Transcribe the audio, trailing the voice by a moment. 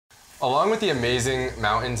Along with the amazing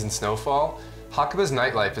mountains and snowfall, Hakuba's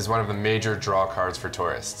nightlife is one of the major draw cards for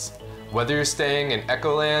tourists. Whether you're staying in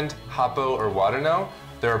Echoland, Happo, or Wadano,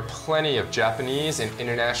 there are plenty of Japanese and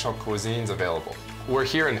international cuisines available. We're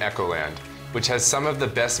here in Echoland, which has some of the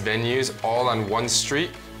best venues all on one street.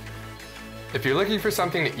 If you're looking for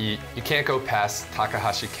something to eat, you can't go past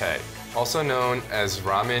Takahashi-kei, also known as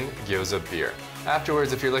ramen, gyoza, beer.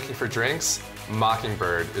 Afterwards, if you're looking for drinks,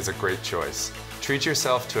 Mockingbird is a great choice. Treat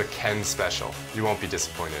yourself to a Ken special. You won't be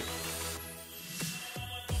disappointed.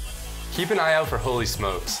 Keep an eye out for Holy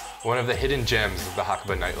Smokes, one of the hidden gems of the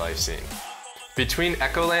Hakuba nightlife scene. Between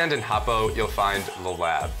Echoland and Happo, you'll find The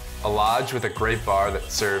Lab, a lodge with a great bar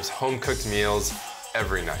that serves home-cooked meals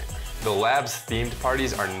every night. The Lab's themed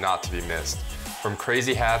parties are not to be missed. From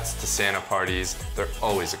crazy hats to Santa parties, they're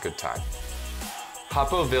always a good time.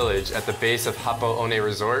 Happo Village at the base of Happo One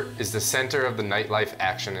Resort is the center of the nightlife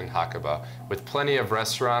action in Hakuba, with plenty of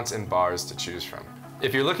restaurants and bars to choose from.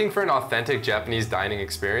 If you're looking for an authentic Japanese dining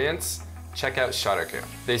experience, check out Sharaku.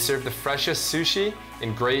 They serve the freshest sushi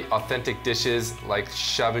and great authentic dishes like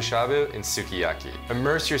shabu shabu and sukiyaki.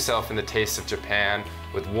 Immerse yourself in the taste of Japan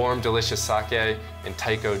with warm, delicious sake and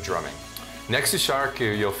taiko drumming. Next to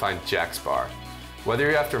Sharaku, you'll find Jack's Bar. Whether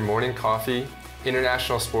you're after morning coffee,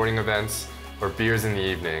 international sporting events, or beers in the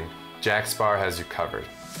evening, Jack's Bar has you covered.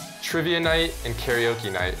 Trivia night and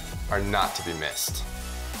karaoke night are not to be missed.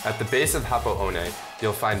 At the base of Happo One,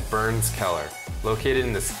 you'll find Burns Keller, located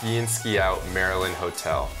in the Ski In Ski Out Maryland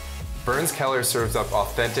Hotel. Burns Keller serves up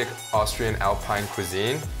authentic Austrian alpine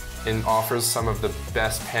cuisine and offers some of the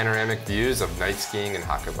best panoramic views of night skiing in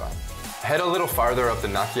Hakuba. Head a little farther up the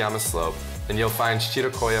Nakayama slope and you'll find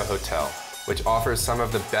Shirakoya Hotel, which offers some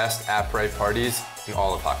of the best après parties in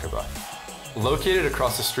all of Hakuba. Located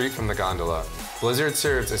across the street from the gondola, Blizzard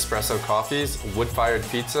serves espresso coffees, wood-fired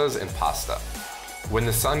pizzas, and pasta. When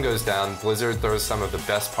the sun goes down, Blizzard throws some of the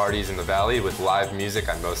best parties in the valley with live music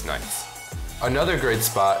on most nights. Another great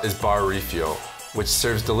spot is Bar Refuel, which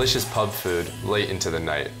serves delicious pub food late into the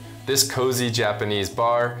night. This cozy Japanese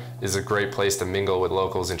bar is a great place to mingle with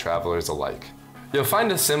locals and travelers alike. You'll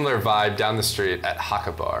find a similar vibe down the street at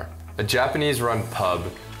Hakubar, a Japanese-run pub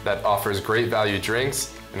that offers great value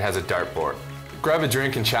drinks and has a dartboard. Grab a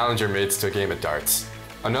drink and challenge your mates to a game of darts.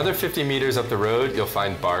 Another 50 meters up the road, you'll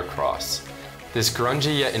find Bar Cross. This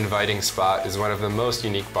grungy yet inviting spot is one of the most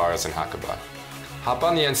unique bars in Hakuba. Hop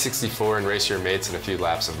on the N64 and race your mates in a few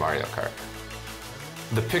laps of Mario Kart.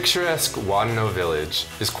 The picturesque Wadano village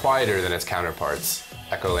is quieter than its counterparts,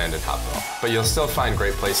 Echoland and Happo, but you'll still find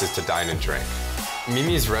great places to dine and drink.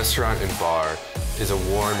 Mimi's restaurant and bar is a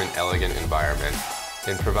warm and elegant environment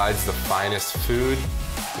and provides the finest food,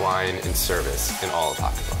 wine, and service in all of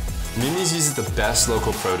Hakuba. Mimi's uses the best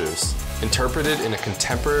local produce, interpreted in a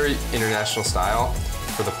contemporary international style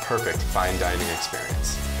for the perfect fine dining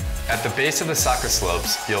experience. At the base of the Saka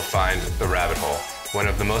slopes, you'll find the Rabbit Hole, one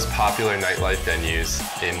of the most popular nightlife venues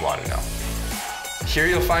in Wadano. Here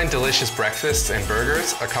you'll find delicious breakfasts and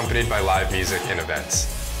burgers accompanied by live music and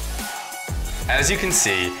events. As you can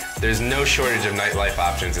see, there's no shortage of nightlife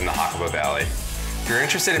options in the Hakuba Valley. If you're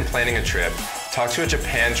interested in planning a trip, talk to a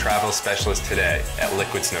Japan travel specialist today at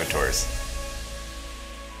Liquid Snow Tours.